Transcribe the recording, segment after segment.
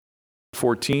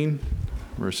14,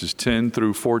 verses 10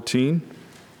 through 14.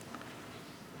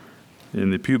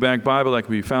 In the Pewback Bible, that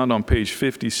can be found on page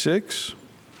 56.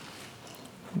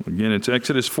 Again, it's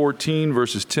Exodus 14,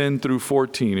 verses 10 through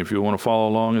 14, if you want to follow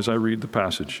along as I read the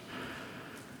passage.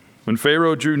 When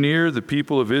Pharaoh drew near, the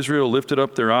people of Israel lifted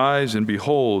up their eyes, and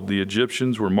behold, the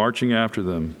Egyptians were marching after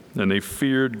them, and they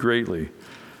feared greatly.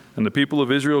 And the people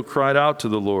of Israel cried out to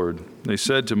the Lord. They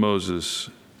said to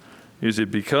Moses, "Is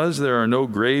it because there are no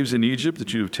graves in Egypt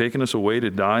that you have taken us away to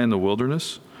die in the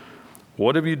wilderness?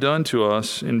 What have you done to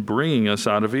us in bringing us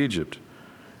out of Egypt?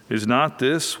 Is not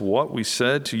this what we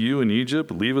said to you in Egypt?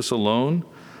 Leave us alone,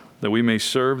 that we may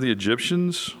serve the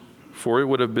Egyptians? For it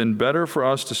would have been better for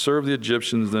us to serve the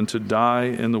Egyptians than to die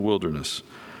in the wilderness."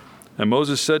 And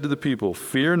Moses said to the people,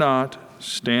 "Fear not,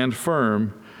 stand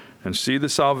firm, and see the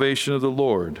salvation of the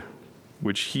Lord,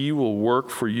 which he will work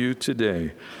for you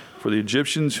today. For the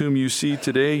Egyptians whom you see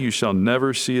today, you shall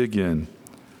never see again.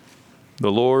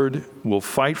 The Lord will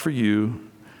fight for you,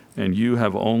 and you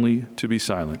have only to be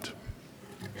silent."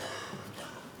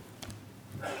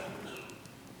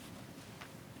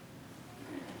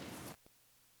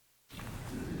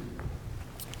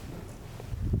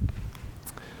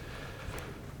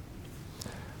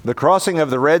 The crossing of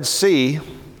the Red Sea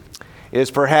is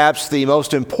perhaps the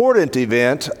most important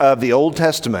event of the Old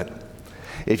Testament.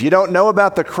 If you don't know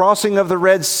about the crossing of the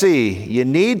Red Sea, you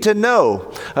need to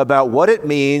know about what it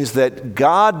means that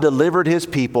God delivered his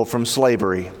people from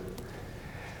slavery.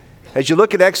 As you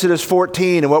look at Exodus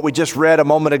 14 and what we just read a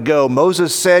moment ago,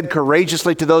 Moses said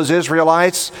courageously to those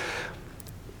Israelites,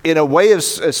 in a way of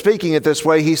speaking it this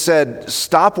way, he said,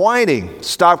 "Stop whining,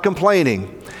 stop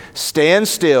complaining, stand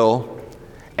still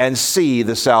and see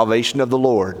the salvation of the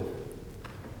Lord."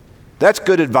 That's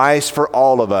good advice for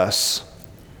all of us.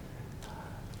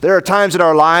 There are times in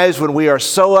our lives when we are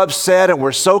so upset and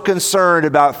we're so concerned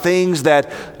about things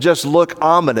that just look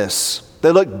ominous.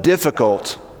 They look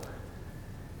difficult.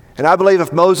 And I believe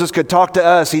if Moses could talk to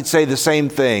us, he'd say the same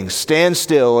thing. Stand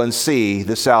still and see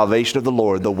the salvation of the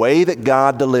Lord, the way that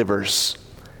God delivers.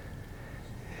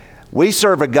 We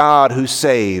serve a God who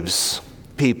saves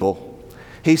people.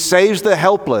 He saves the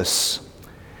helpless.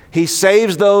 He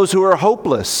saves those who are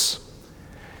hopeless.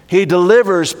 He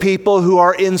delivers people who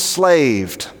are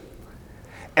enslaved.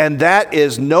 And that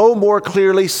is no more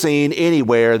clearly seen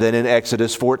anywhere than in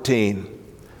Exodus 14.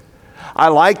 I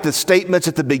like the statements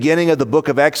at the beginning of the book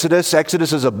of Exodus.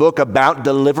 Exodus is a book about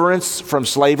deliverance from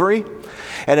slavery.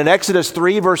 And in Exodus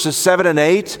 3, verses 7 and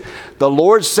 8, the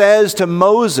Lord says to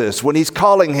Moses, when he's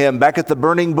calling him back at the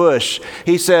burning bush,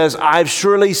 he says, "I've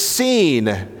surely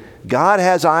seen." God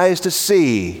has eyes to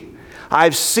see.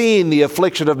 "I've seen the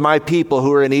affliction of my people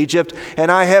who are in Egypt,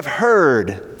 and I have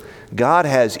heard." God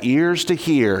has ears to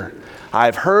hear.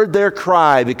 "I've heard their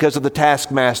cry because of the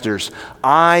taskmasters.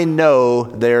 I know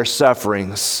their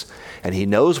sufferings." And he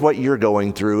knows what you're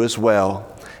going through as well.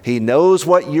 He knows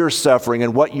what you're suffering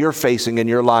and what you're facing in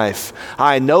your life.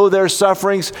 "I know their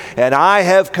sufferings, and I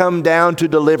have come down to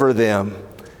deliver them."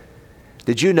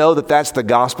 Did you know that that's the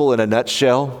gospel in a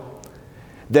nutshell?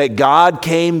 That God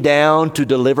came down to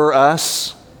deliver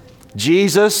us.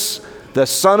 Jesus, the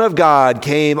Son of God,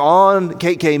 came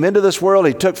into this world.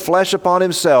 He took flesh upon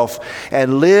himself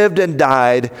and lived and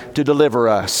died to deliver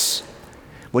us.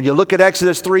 When you look at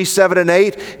Exodus 3, 7, and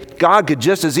 8, God could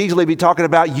just as easily be talking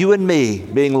about you and me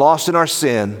being lost in our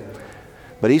sin.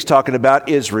 But he's talking about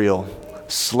Israel,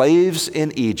 slaves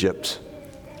in Egypt.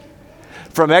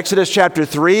 From Exodus chapter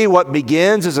 3, what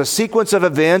begins is a sequence of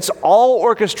events all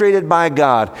orchestrated by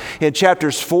God. In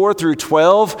chapters 4 through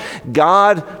 12,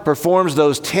 God performs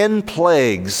those 10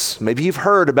 plagues. Maybe you've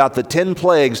heard about the 10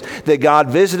 plagues that God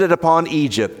visited upon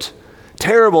Egypt.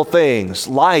 Terrible things,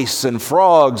 lice and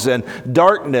frogs and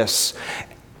darkness.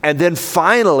 And then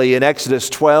finally in Exodus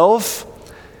 12,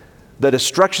 the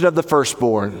destruction of the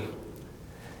firstborn.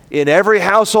 In every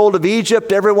household of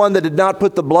Egypt, everyone that did not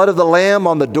put the blood of the lamb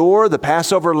on the door, the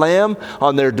Passover lamb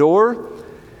on their door,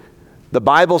 the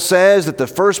Bible says that the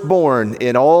firstborn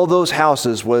in all those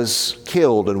houses was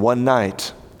killed in one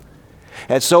night.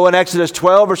 And so in Exodus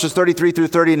 12, verses 33 through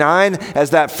 39,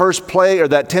 as that first plague or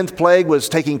that 10th plague was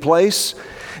taking place,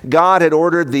 God had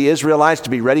ordered the Israelites to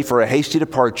be ready for a hasty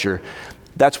departure.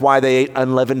 That's why they ate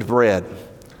unleavened bread.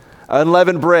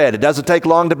 Unleavened bread, it doesn't take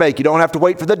long to bake. You don't have to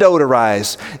wait for the dough to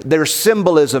rise. There's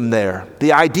symbolism there.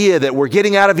 The idea that we're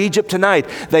getting out of Egypt tonight.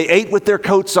 They ate with their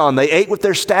coats on. They ate with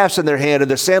their staffs in their hand and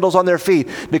their sandals on their feet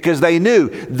because they knew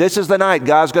this is the night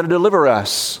God's going to deliver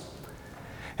us.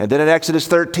 And then in Exodus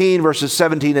 13, verses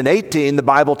 17 and 18, the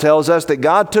Bible tells us that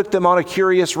God took them on a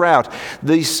curious route.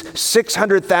 These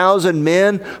 600,000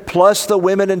 men, plus the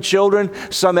women and children,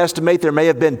 some estimate there may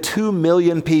have been 2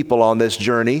 million people on this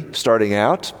journey starting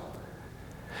out.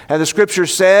 And the scripture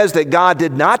says that God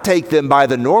did not take them by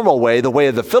the normal way, the way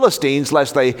of the Philistines,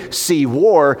 lest they see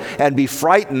war and be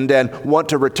frightened and want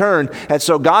to return. And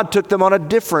so God took them on a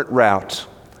different route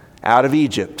out of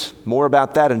Egypt. More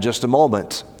about that in just a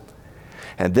moment.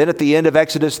 And then at the end of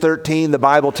Exodus 13, the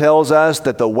Bible tells us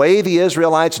that the way the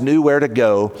Israelites knew where to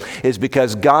go is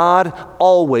because God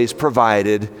always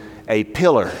provided a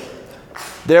pillar.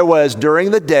 There was, during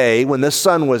the day when the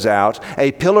sun was out,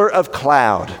 a pillar of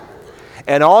cloud.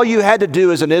 And all you had to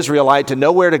do as an Israelite to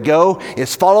know where to go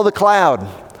is follow the cloud.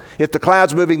 If the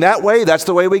cloud's moving that way, that's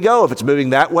the way we go. If it's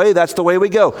moving that way, that's the way we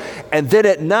go. And then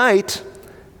at night,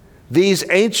 these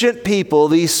ancient people,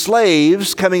 these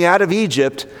slaves coming out of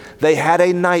Egypt, they had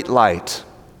a night light.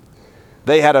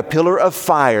 They had a pillar of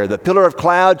fire. The pillar of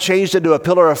cloud changed into a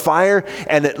pillar of fire,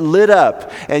 and it lit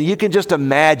up. And you can just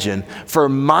imagine for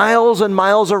miles and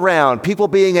miles around, people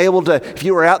being able to, if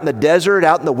you were out in the desert,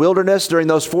 out in the wilderness during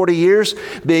those 40 years,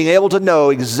 being able to know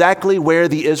exactly where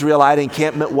the Israelite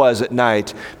encampment was at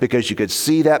night because you could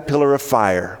see that pillar of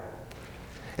fire.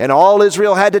 And all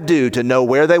Israel had to do to know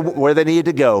where they needed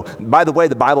to go. By the way,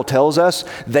 the Bible tells us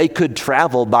they could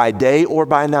travel by day or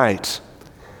by night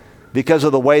because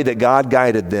of the way that God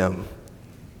guided them.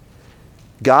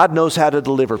 God knows how to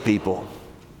deliver people.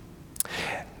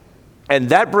 And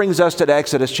that brings us to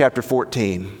Exodus chapter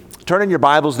 14. Turn in your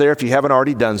Bibles there if you haven't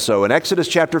already done so. In Exodus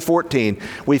chapter 14,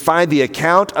 we find the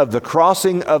account of the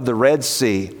crossing of the Red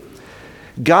Sea.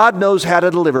 God knows how to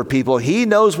deliver people. He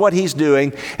knows what He's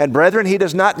doing. And brethren, He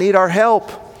does not need our help.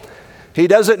 He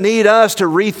doesn't need us to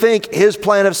rethink His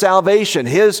plan of salvation,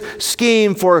 His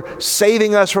scheme for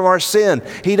saving us from our sin.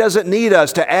 He doesn't need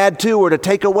us to add to or to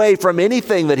take away from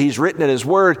anything that He's written in His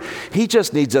Word. He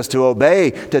just needs us to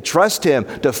obey, to trust Him,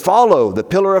 to follow the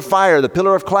pillar of fire, the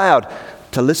pillar of cloud,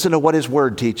 to listen to what His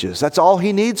Word teaches. That's all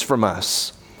He needs from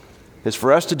us, is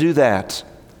for us to do that.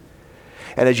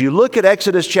 And as you look at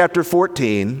Exodus chapter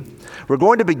 14, we're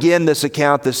going to begin this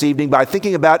account this evening by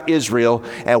thinking about Israel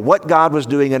and what God was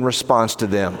doing in response to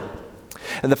them.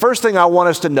 And the first thing I want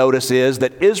us to notice is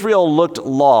that Israel looked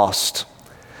lost.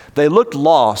 They looked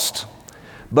lost,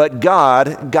 but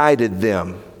God guided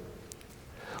them.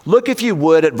 Look, if you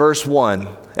would, at verse 1.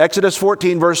 Exodus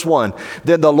 14, verse 1.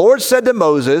 Then the Lord said to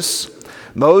Moses,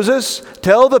 Moses,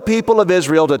 tell the people of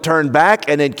Israel to turn back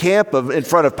and encamp in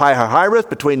front of Pi-hahiroth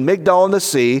between Migdol and the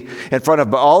sea, in front of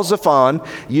Baal-zephon.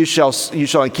 You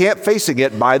shall encamp facing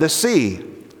it by the sea.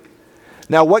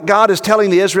 Now, what God is telling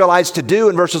the Israelites to do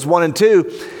in verses 1 and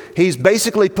 2, He's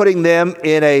basically putting them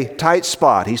in a tight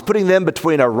spot. He's putting them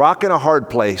between a rock and a hard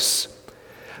place.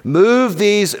 Move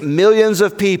these millions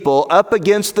of people up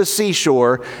against the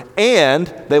seashore, and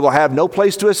they will have no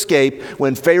place to escape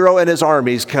when Pharaoh and his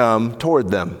armies come toward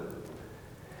them.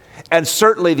 And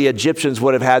certainly the Egyptians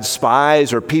would have had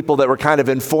spies or people that were kind of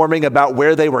informing about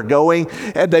where they were going,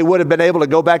 and they would have been able to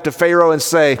go back to Pharaoh and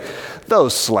say,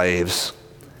 those slaves,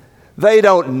 they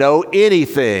don't know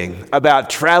anything about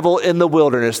travel in the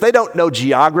wilderness. They don't know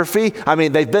geography. I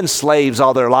mean, they've been slaves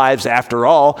all their lives after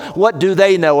all. What do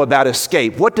they know about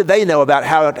escape? What do they know about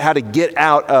how to get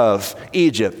out of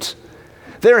Egypt?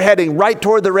 They're heading right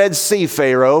toward the Red Sea,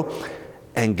 Pharaoh,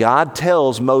 and God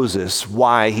tells Moses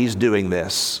why He's doing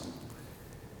this.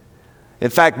 In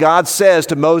fact, God says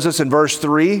to Moses in verse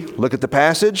 3, look at the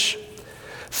passage,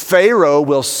 Pharaoh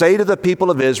will say to the people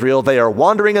of Israel, they are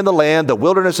wandering in the land, the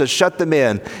wilderness has shut them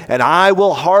in, and I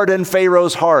will harden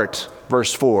Pharaoh's heart.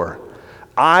 Verse 4,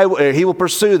 he will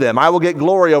pursue them. I will get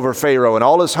glory over Pharaoh and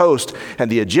all his host,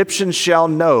 and the Egyptians shall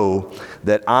know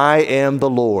that I am the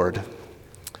Lord.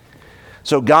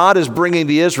 So God is bringing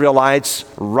the Israelites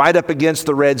right up against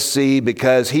the Red Sea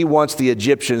because He wants the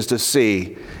Egyptians to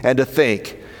see and to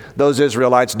think those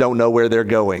Israelites don't know where they're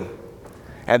going.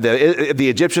 And the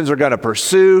Egyptians are going to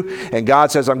pursue, and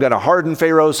God says, I'm going to harden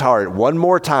Pharaoh's heart. One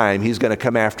more time, he's going to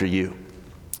come after you.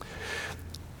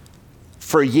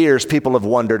 For years, people have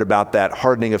wondered about that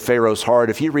hardening of Pharaoh's heart.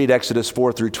 If you read Exodus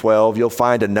 4 through 12, you'll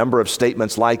find a number of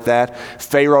statements like that.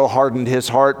 Pharaoh hardened his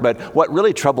heart, but what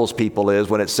really troubles people is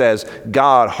when it says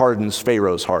God hardens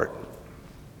Pharaoh's heart.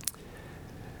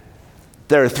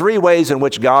 There are three ways in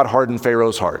which God hardened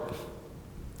Pharaoh's heart.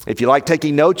 If you like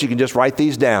taking notes, you can just write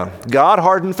these down. God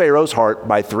hardened Pharaoh's heart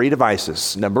by three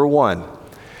devices. Number one,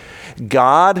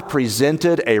 God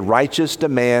presented a righteous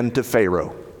demand to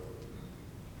Pharaoh.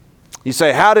 You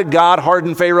say, how did God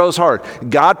harden Pharaoh's heart?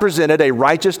 God presented a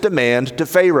righteous demand to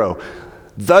Pharaoh.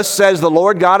 Thus says the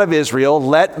Lord God of Israel,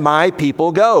 let my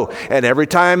people go. And every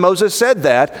time Moses said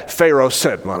that, Pharaoh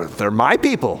said, well, they're my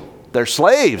people. They're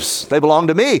slaves. They belong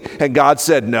to me. And God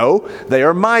said, no, they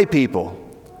are my people.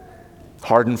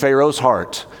 Harden Pharaoh's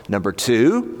heart. Number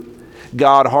two,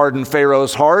 God hardened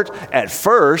Pharaoh's heart at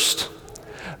first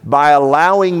by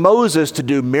allowing Moses to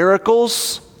do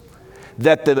miracles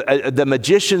that the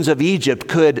magicians of Egypt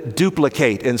could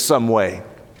duplicate in some way.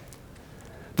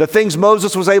 The things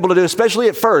Moses was able to do, especially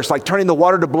at first, like turning the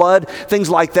water to blood, things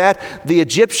like that, the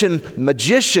Egyptian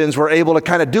magicians were able to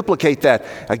kind of duplicate that.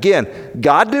 Again,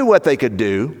 God knew what they could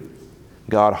do.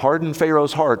 God hardened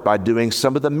Pharaoh's heart by doing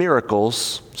some of the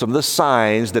miracles, some of the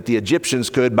signs that the Egyptians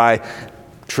could by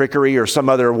trickery or some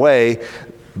other way,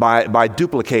 by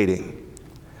duplicating.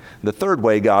 The third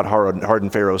way God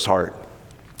hardened Pharaoh's heart.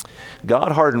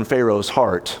 God hardened Pharaoh's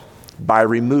heart by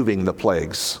removing the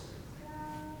plagues.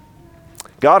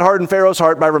 God hardened Pharaoh's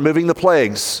heart by removing the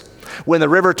plagues. When the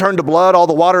river turned to blood, all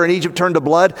the water in Egypt turned to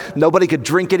blood. Nobody could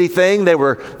drink anything. They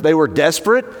were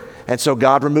desperate, and so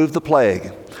God removed the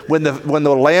plague. When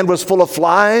the land was full of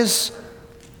flies,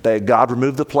 God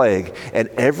removed the plague. And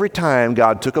every time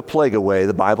God took a plague away,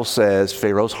 the Bible says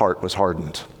Pharaoh's heart was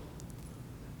hardened.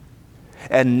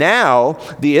 And now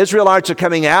the Israelites are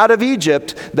coming out of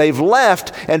Egypt. They've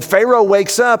left, and Pharaoh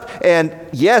wakes up, and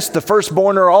yes, the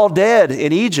firstborn are all dead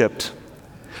in Egypt.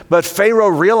 But Pharaoh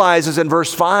realizes in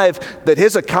verse 5 that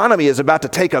his economy is about to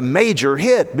take a major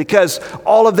hit because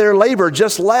all of their labor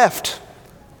just left.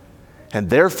 And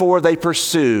therefore they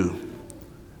pursue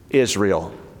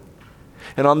Israel.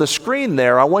 And on the screen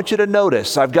there, I want you to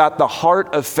notice, I've got the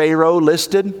heart of Pharaoh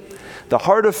listed. The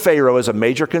heart of Pharaoh is a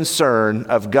major concern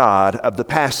of God of the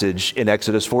passage in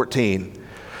Exodus 14.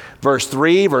 Verse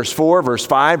 3, verse 4, verse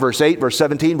 5, verse 8, verse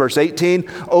 17, verse 18,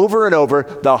 over and over,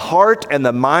 the heart and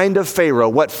the mind of Pharaoh,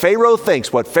 what Pharaoh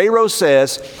thinks, what Pharaoh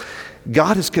says,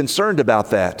 God is concerned about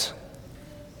that.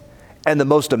 And the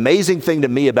most amazing thing to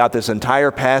me about this entire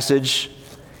passage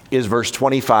is verse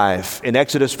 25. In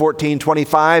Exodus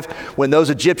 14:25, when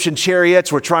those Egyptian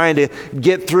chariots were trying to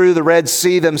get through the Red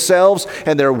Sea themselves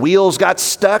and their wheels got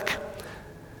stuck,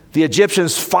 the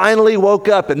Egyptians finally woke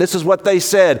up, and this is what they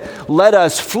said, let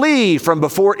us flee from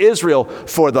before Israel,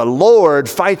 for the Lord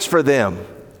fights for them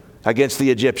against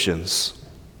the Egyptians.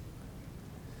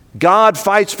 God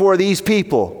fights for these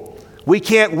people. We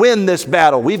can't win this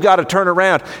battle. We've got to turn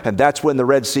around. And that's when the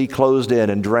Red Sea closed in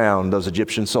and drowned those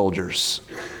Egyptian soldiers.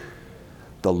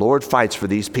 The Lord fights for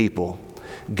these people.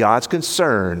 God's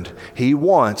concerned. He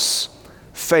wants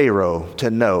Pharaoh to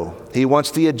know. He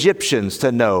wants the Egyptians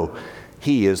to know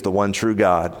He is the one true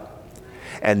God.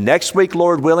 And next week,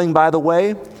 Lord willing, by the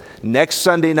way, next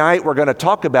Sunday night, we're going to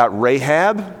talk about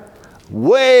Rahab,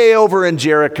 way over in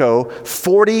Jericho,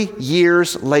 40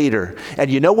 years later. And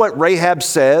you know what Rahab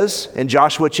says in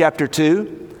Joshua chapter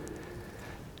 2?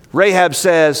 Rahab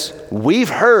says, we've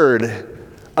heard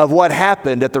of what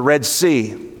happened at the Red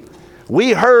Sea.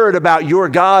 We heard about your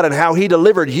God and how He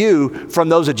delivered you from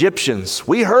those Egyptians.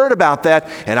 We heard about that,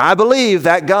 and I believe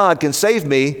that God can save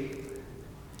me.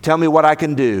 Tell me what I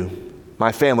can do,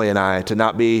 my family and I, to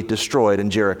not be destroyed in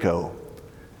Jericho.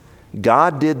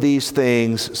 God did these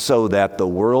things so that the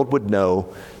world would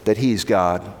know that He's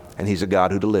God, and He's a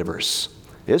God who delivers.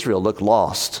 Israel looked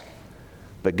lost,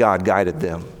 but God guided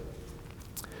them.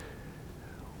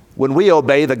 When we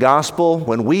obey the gospel,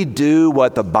 when we do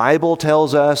what the Bible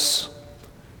tells us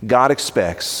God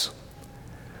expects,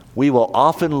 we will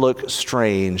often look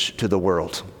strange to the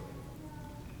world.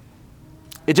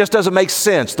 It just doesn't make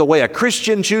sense. The way a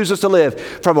Christian chooses to live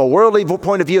from a worldly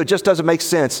point of view, it just doesn't make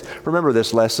sense. Remember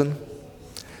this lesson.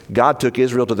 God took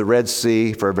Israel to the Red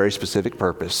Sea for a very specific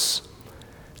purpose,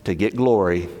 to get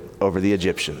glory over the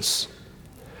Egyptians.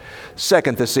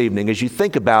 Second, this evening, as you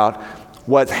think about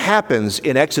what happens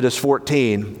in Exodus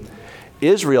 14,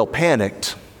 Israel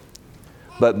panicked,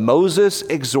 but Moses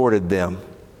exhorted them.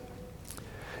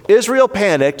 Israel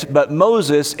panicked, but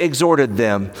Moses exhorted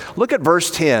them. Look at verse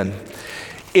 10.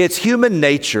 It's human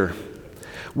nature.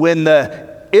 When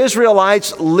the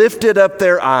Israelites lifted up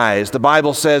their eyes, the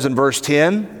Bible says in verse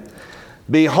 10,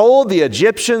 behold, the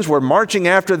Egyptians were marching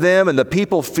after them, and the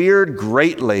people feared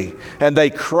greatly, and they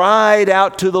cried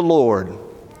out to the Lord.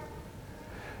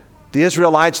 The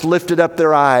Israelites lifted up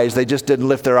their eyes. They just didn't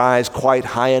lift their eyes quite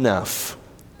high enough.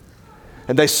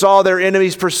 And they saw their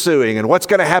enemies pursuing, and what's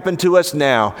going to happen to us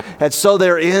now? And so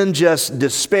they're in just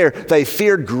despair. They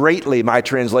feared greatly, my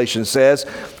translation says.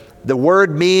 The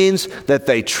word means that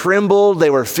they trembled, they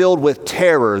were filled with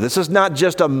terror. This is not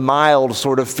just a mild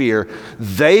sort of fear.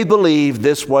 They believed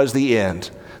this was the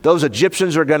end. Those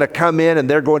Egyptians are going to come in and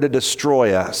they're going to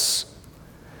destroy us.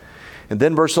 And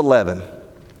then verse 11,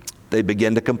 they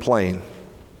begin to complain.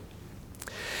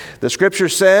 The scripture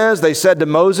says, they said to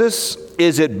Moses,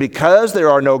 "Is it because there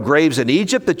are no graves in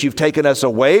Egypt that you've taken us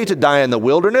away to die in the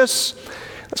wilderness?"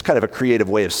 That's kind of a creative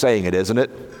way of saying it, isn't it?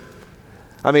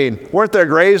 I mean, weren't there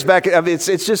graves back? I mean,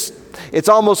 it's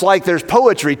almost like there's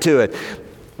poetry to it.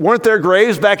 Weren't there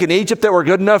graves back in Egypt that were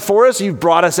good enough for us? You've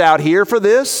brought us out here for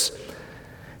this?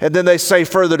 And then they say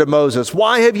further to Moses,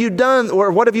 "Why have you done,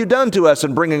 or what have you done to us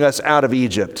in bringing us out of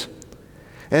Egypt?"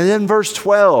 And then verse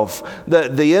 12,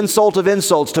 the insult of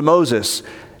insults to Moses.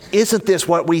 "Isn't this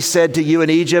what we said to you in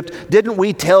Egypt? Didn't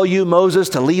we tell you, Moses,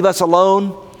 to leave us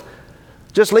alone?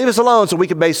 Just leave us alone so we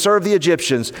may serve the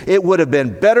Egyptians. It would have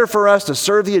been better for us to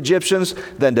serve the Egyptians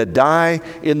than to die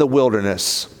in the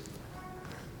wilderness."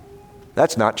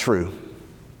 That's not true.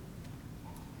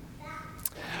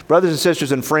 Brothers and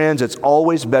sisters and friends, it's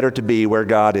always better to be where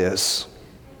God is.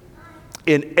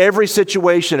 In every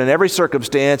situation, in every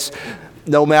circumstance,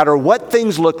 no matter what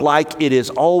things look like, it is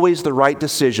always the right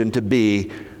decision to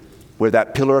be where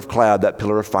that pillar of cloud, that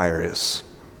pillar of fire is.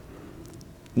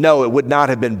 No, it would not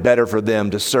have been better for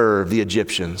them to serve the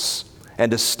Egyptians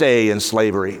and to stay in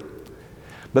slavery.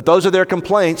 But those are their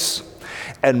complaints.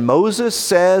 And Moses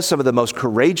says some of the most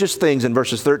courageous things in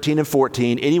verses 13 and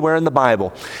 14 anywhere in the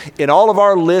Bible. In all of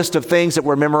our list of things that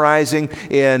we're memorizing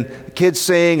in Kids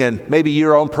Sing and maybe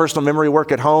your own personal memory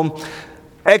work at home,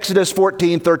 Exodus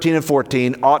 14, 13, and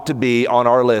 14 ought to be on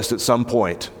our list at some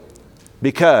point.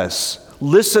 Because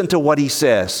listen to what he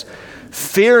says.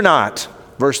 "Fear not,"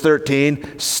 verse 13,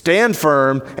 "stand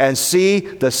firm and see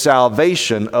the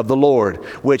salvation of the Lord,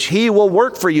 which he will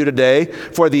work for you today.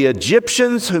 For the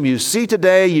Egyptians whom you see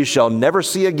today, you shall never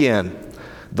see again.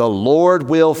 The Lord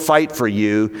will fight for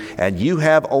you, and you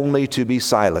have only to be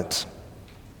silent."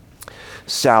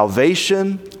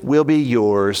 Salvation will be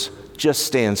yours. Just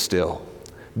stand still.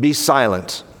 Be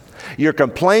silent. Your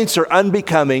complaints are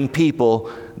unbecoming people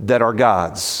that are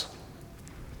God's.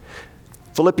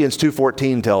 Philippians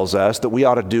 2:14 tells us that we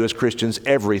ought to do as Christians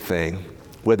everything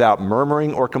without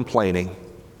murmuring or complaining.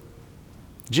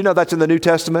 Did you know that's in the New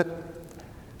Testament?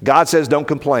 God says don't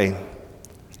complain.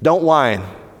 Don't whine.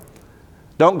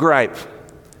 Don't gripe.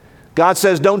 God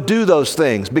says don't do those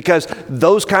things because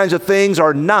those kinds of things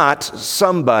are not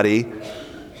somebody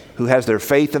who has their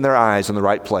faith and their eyes in the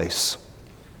right place.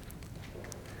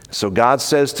 So God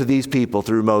says to these people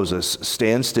through Moses,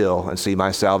 "Stand still and see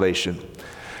my salvation."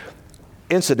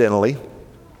 Incidentally,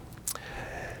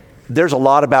 there's a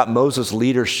lot about Moses'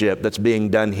 leadership that's being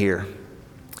done here.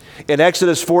 In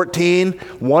Exodus 14,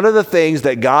 one of the things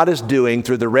that God is doing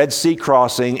through the Red Sea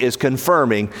crossing is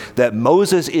confirming that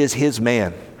Moses is his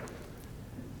man.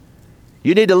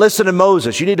 You need to listen to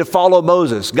Moses. You need to follow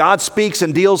Moses. God speaks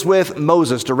and deals with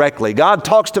Moses directly. God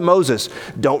talks to Moses.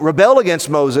 Don't rebel against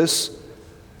Moses.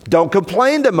 Don't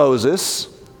complain to Moses.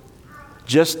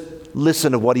 Just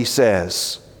listen to what he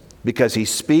says because he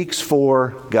speaks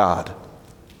for God.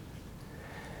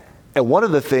 And one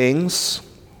of the things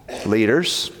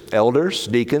leaders, elders,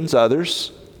 deacons,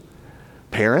 others,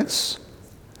 parents,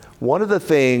 one of the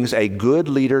things a good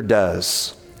leader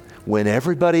does when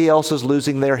everybody else is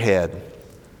losing their head,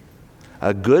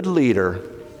 a good leader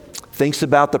thinks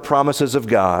about the promises of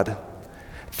God,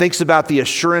 thinks about the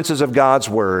assurances of God's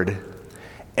word,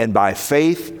 and by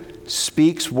faith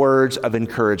speaks words of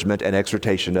encouragement and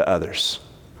exhortation to others.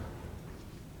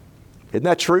 Isn't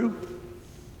that true?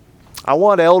 I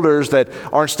want elders that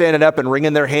aren't standing up and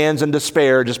wringing their hands in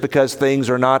despair just because things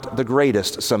are not the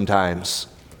greatest sometimes.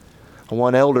 I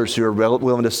want elders who are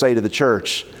willing to say to the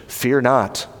church, "Fear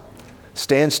not,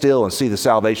 stand still and see the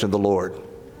salvation of the Lord."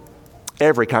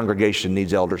 Every congregation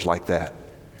needs elders like that.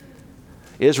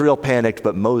 Israel panicked,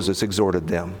 but Moses exhorted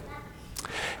them.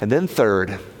 And then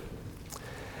third,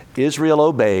 Israel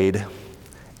obeyed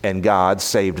and God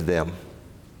saved them.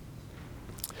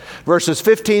 Verses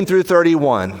 15 through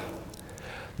 31.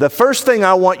 The first thing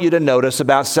I want you to notice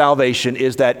about salvation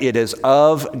is that it is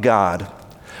of God.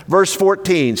 Verse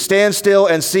 14, "Stand still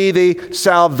and see the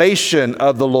salvation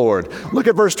of the Lord." Look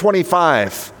at verse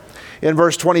 25. In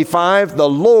verse 25, the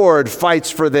Lord fights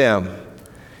for them.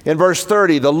 In verse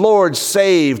 30, the Lord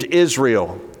saved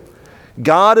Israel.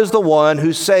 God is the one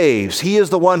who saves. He is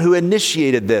the one who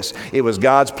initiated this. It was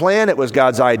God's plan. It was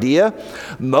God's idea.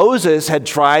 Moses had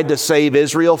tried to save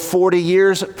Israel 40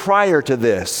 years prior to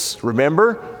this.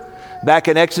 Remember? Back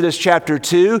in Exodus chapter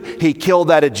 2, he killed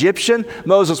that Egyptian.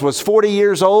 Moses was 40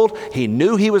 years old. He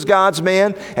knew he was God's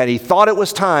man, and he thought it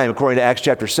was time, according to Acts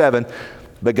chapter 7.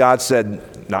 But God said,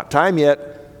 "Not time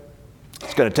yet.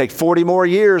 It's going to take 40 more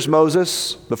years,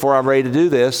 Moses, before I'm ready to do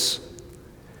this."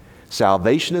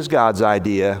 Salvation is God's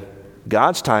idea.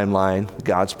 God's timeline,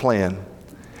 God's plan.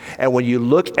 And when you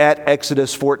look at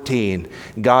Exodus 14,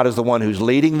 God is the one who's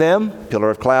leading them, pillar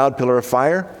of cloud, pillar of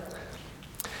fire.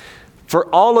 For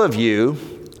all of you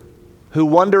who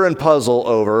wonder and puzzle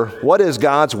over what is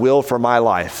God's will for my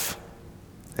life,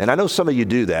 and I know some of you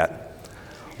do that.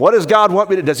 What does God want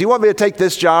me to do? Does he want me to take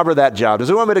this job or that job? Does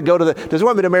he want me to does he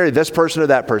want me to marry this person or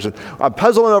that person? I'm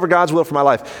puzzling over God's will for my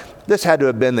life. This had to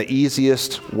have been the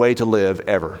easiest way to live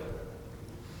ever.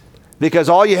 Because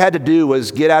all you had to do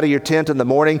was get out of your tent in the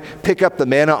morning, pick up the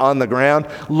manna on the ground,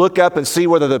 look up and see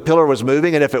whether the pillar was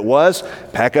moving, and if it was,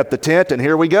 pack up the tent, and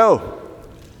here we go.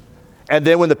 And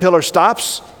then when the pillar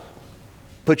stops,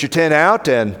 put your tent out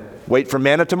and wait for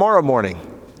manna tomorrow morning.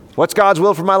 What's God's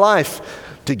will for my life?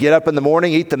 To get up in the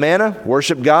morning, eat the manna,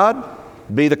 worship God,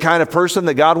 be the kind of person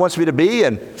that God wants me to be,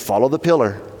 and follow the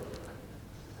pillar.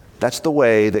 That's the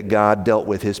way that God dealt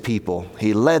with his people.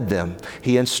 He led them.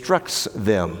 He instructs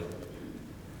them.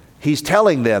 He's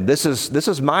telling them, this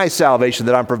is my salvation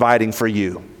that I'm providing for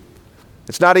you.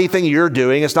 It's not anything you're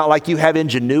doing. It's not like you have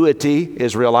ingenuity,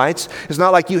 Israelites. It's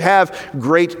not like you have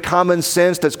great common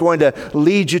sense that's going to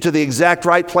lead you to the exact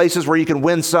right places where you can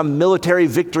win some military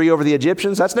victory over the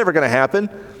Egyptians. That's never going to happen.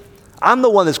 I'm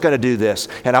the one that's going to do this,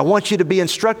 and I want you to be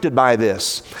instructed by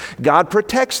this. God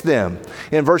protects them.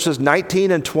 In verses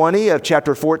 19 and 20 of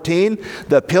chapter 14,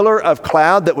 the pillar of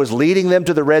cloud that was leading them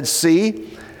to the Red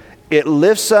Sea, it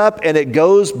lifts up and it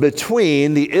goes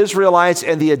between the Israelites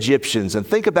and the Egyptians. And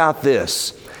think about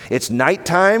this. It's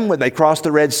nighttime when they cross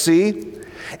the Red Sea,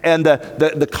 and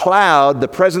the cloud, the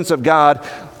presence of God,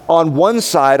 on one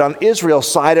side, on Israel's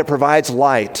side, it provides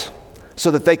light so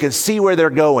that they can see where they're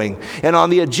going. And on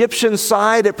the Egyptian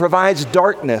side, it provides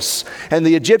darkness. And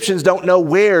the Egyptians don't know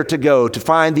where to go to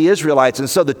find the Israelites. And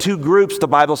so the two groups, the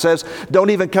Bible says,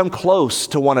 don't even come close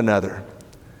to one another.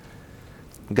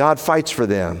 God fights for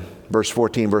them. Verse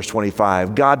 14, verse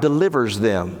 25, God delivers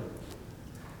them,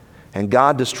 and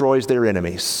God destroys their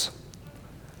enemies.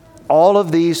 All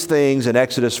of these things in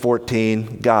Exodus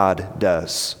 14, God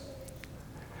does.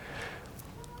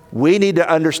 We need to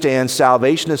understand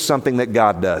salvation is something that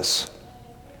God does.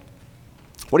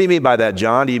 What do you mean by that,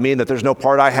 John? Do you mean that there's no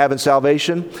part I have in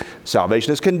salvation?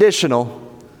 Salvation is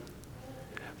conditional,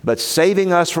 but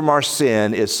saving us from our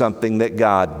sin is something that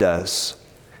God does.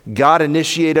 God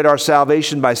initiated our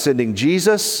salvation by sending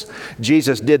Jesus.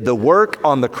 Jesus did the work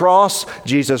on the cross.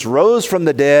 Jesus rose from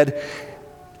the dead.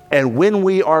 And when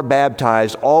we are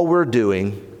baptized, all we're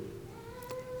doing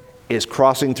is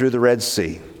crossing through the Red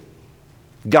Sea.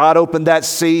 God opened that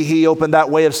sea. He opened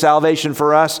that way of salvation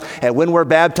for us. And when we're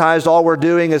baptized, all we're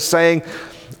doing is saying,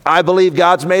 I believe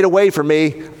God's made a way for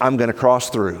me. I'm going to cross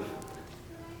through.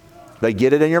 But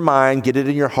get it in your mind, get it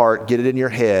in your heart, get it in your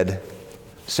head.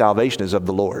 Salvation is of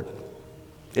the Lord.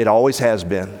 It always has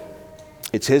been.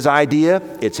 It's his idea.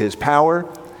 It's his power.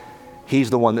 He's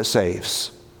the one that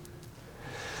saves.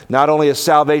 Not only is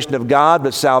salvation of God,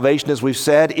 but salvation, as we've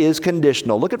said, is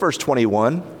conditional. Look at verse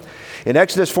 21. In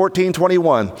Exodus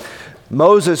 14:21,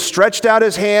 Moses stretched out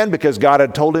his hand because God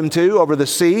had told him to over the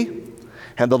sea.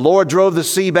 And the Lord drove the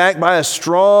sea back by a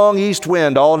strong east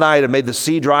wind all night and made the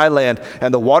sea dry land,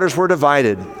 and the waters were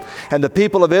divided. And the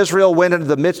people of Israel went into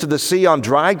the midst of the sea on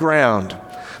dry ground,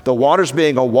 the waters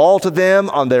being a wall to them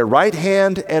on their right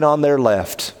hand and on their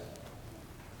left.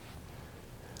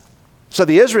 So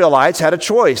the Israelites had a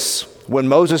choice. When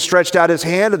Moses stretched out his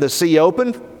hand and the sea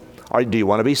opened, do you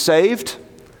want to be saved?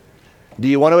 Do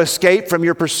you want to escape from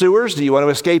your pursuers? Do you want to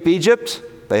escape Egypt?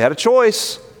 They had a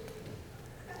choice.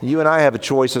 You and I have a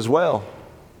choice as well.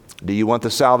 Do you want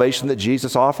the salvation that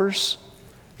Jesus offers?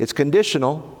 It's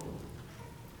conditional.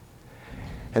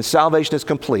 And salvation is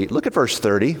complete. Look at verse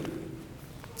 30.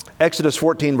 Exodus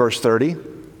 14, verse 30.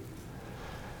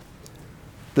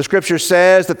 The scripture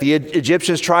says that the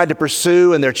Egyptians tried to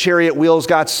pursue and their chariot wheels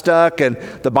got stuck, and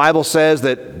the Bible says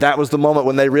that was the moment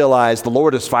when they realized the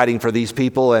Lord is fighting for these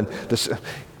people, and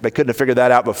they couldn't have figured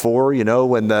that out before,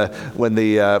 when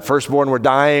the firstborn were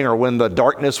dying or when the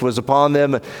darkness was upon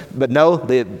them. But no,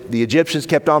 the Egyptians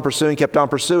kept on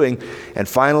pursuing, and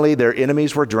finally their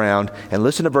enemies were drowned. And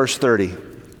listen to verse 30.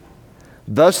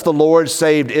 Thus the Lord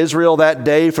saved Israel that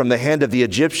day from the hand of the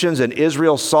Egyptians, and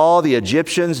Israel saw the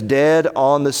Egyptians dead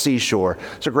on the seashore.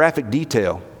 It's a graphic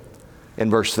detail in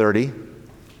verse 30.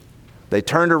 They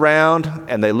turned around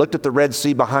and they looked at the Red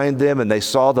Sea behind them, and they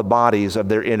saw the bodies of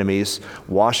their enemies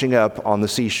washing up on the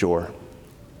seashore.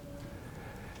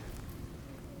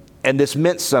 And this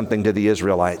meant something to the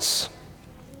Israelites.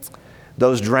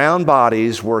 Those drowned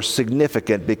bodies were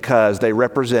significant because they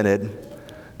represented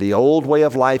the old way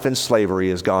of life in slavery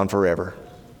is gone forever.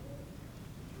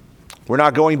 We're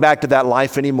not going back to that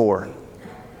life anymore.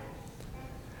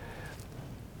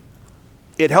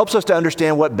 It helps us to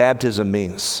understand what baptism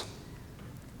means.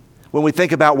 When we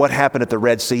think about what happened at the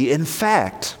Red Sea, in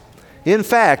fact, in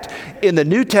the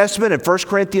New Testament, in 1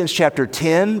 Corinthians chapter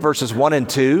 10, verses 1 and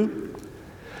 2,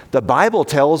 the Bible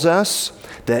tells us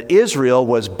that Israel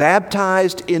was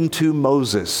baptized into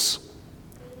Moses.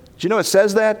 Do you know it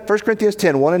says that? 1 Corinthians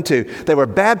 10, 1 and 2. They were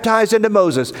baptized into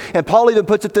Moses. And Paul even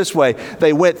puts it this way.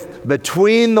 They went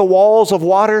between the walls of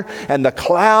water, and the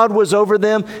cloud was over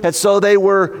them, and so they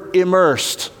were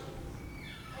immersed.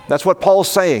 That's what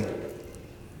Paul's saying.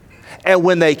 And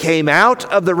when they came out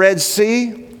of the Red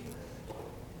Sea,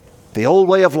 the old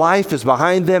way of life is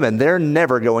behind them, and they're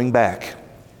never going back.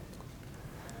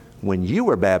 When you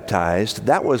were baptized,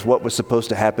 that was what was supposed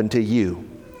to happen to you.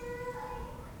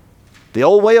 The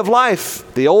old way of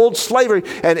life, the old slavery.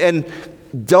 And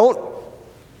don't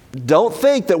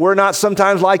think that we're not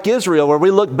sometimes like Israel, where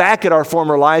we look back at our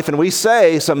former life and we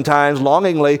say sometimes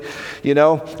longingly, you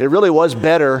know, it really was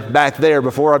better back there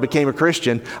before I became a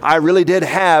Christian. I really did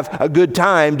have a good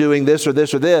time doing this or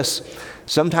this or this.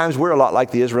 Sometimes we're a lot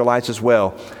like the Israelites as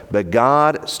well. But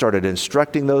God started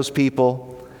instructing those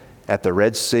people at the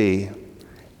Red Sea,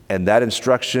 and that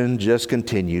instruction just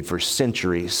continued for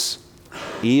centuries.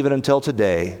 Even until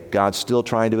today, God's still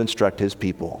trying to instruct His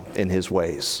people in His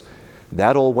ways.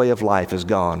 That old way of life is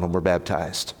gone when we're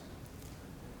baptized.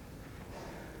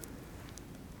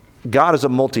 God is a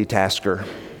multitasker.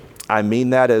 I mean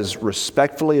that as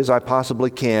respectfully as I possibly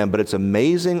can, but it's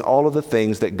amazing all of the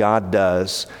things that God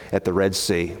does at the Red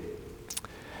Sea.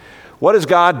 What does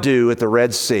God do at the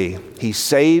Red Sea? He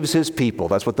saves His people.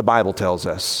 That's what the Bible tells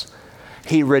us.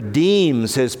 He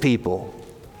redeems His people.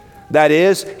 That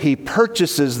is, He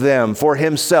purchases them for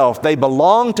Himself. They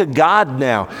belong to God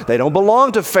now. They don't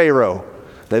belong to Pharaoh.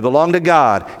 They belong to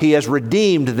God. He has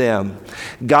redeemed them.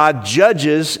 God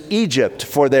judges Egypt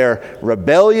for their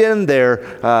rebellion,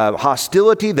 their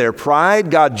hostility, their pride.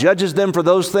 God judges them for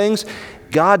those things.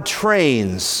 God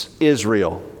trains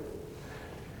Israel.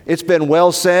 It's been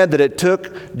well said that it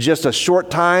took just a short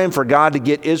time for God to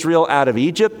get Israel out of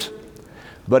Egypt.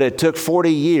 But it took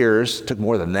 40 years, it took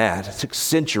more than that, it took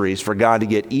centuries for God to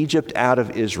get Egypt out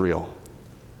of Israel.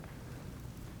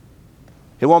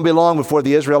 It won't be long before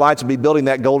the Israelites will be building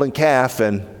that golden calf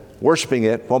and worshiping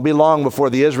it. It won't be long before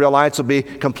the Israelites will be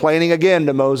complaining again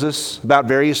to Moses about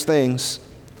various things.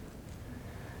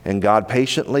 And God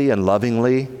patiently and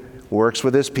lovingly works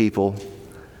with His people,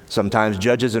 sometimes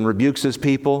judges and rebukes His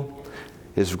people,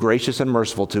 is gracious and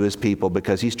merciful to His people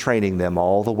because He's training them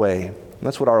all the way. And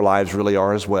that's what our lives really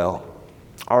are as well.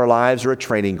 Our lives are a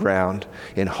training ground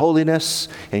in holiness,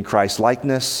 in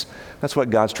Christ-likeness. That's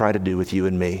what God's trying to do with you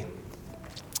and me.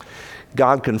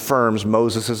 God confirms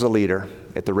Moses as a leader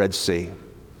at the Red Sea.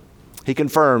 He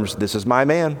confirms, this is my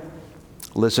man.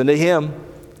 Listen to him.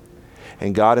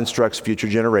 And God instructs future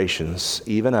generations,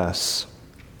 even us.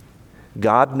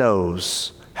 God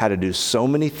knows how to do so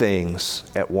many things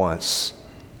at once.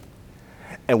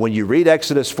 And when you read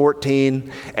Exodus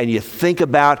 14 and you think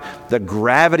about the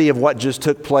gravity of what just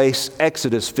took place,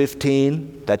 Exodus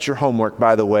 15, that's your homework,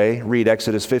 by the way. Read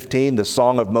Exodus 15, the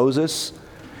Song of Moses.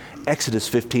 Exodus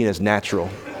 15 is natural.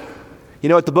 You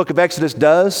know what the book of Exodus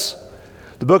does?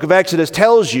 The book of Exodus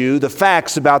tells you the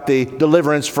facts about the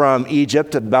deliverance from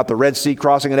Egypt, about the Red Sea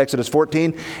crossing in Exodus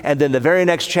 14, and then the very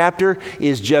next chapter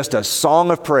is just a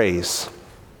song of praise.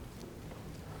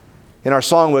 In our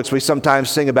songbooks, we sometimes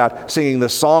sing about singing the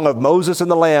song of Moses and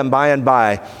the Lamb by and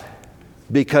by,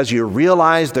 because you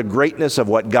realize the greatness of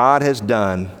what God has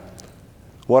done.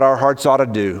 What our hearts ought to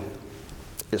do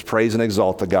is praise and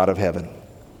exalt the God of heaven.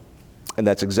 And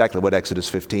that's exactly what Exodus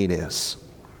 15 is.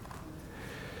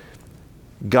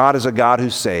 God is a God who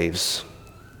saves,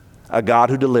 a God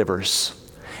who delivers.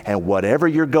 And whatever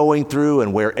you're going through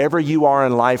and wherever you are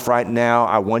in life right now,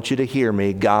 I want you to hear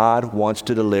me. God wants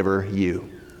to deliver you.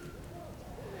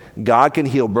 God can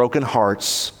heal broken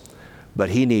hearts, but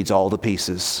He needs all the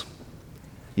pieces.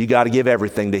 You got to give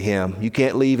everything to Him. You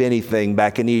can't leave anything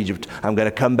back in Egypt. I'm going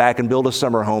to come back and build a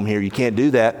summer home here. You can't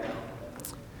do that.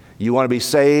 You want to be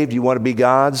saved, you want to be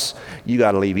God's, you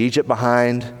got to leave Egypt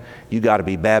behind. You got to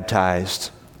be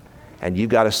baptized. And you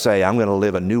got to say, I'm going to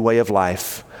live a new way of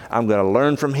life. I'm going to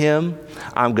learn from Him.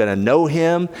 I'm going to know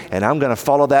Him. And I'm going to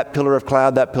follow that pillar of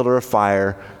cloud, that pillar of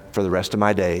fire for the rest of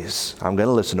my days. I'm going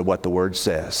to listen to what the Word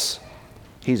says.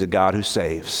 He's a God who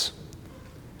saves.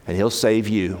 And He'll save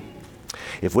you.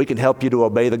 If we can help you to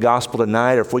obey the gospel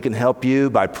tonight, or if we can help you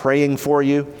by praying for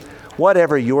you,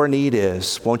 whatever your need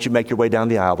is, won't you make your way down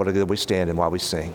the aisle? What a good we stand and while we sing.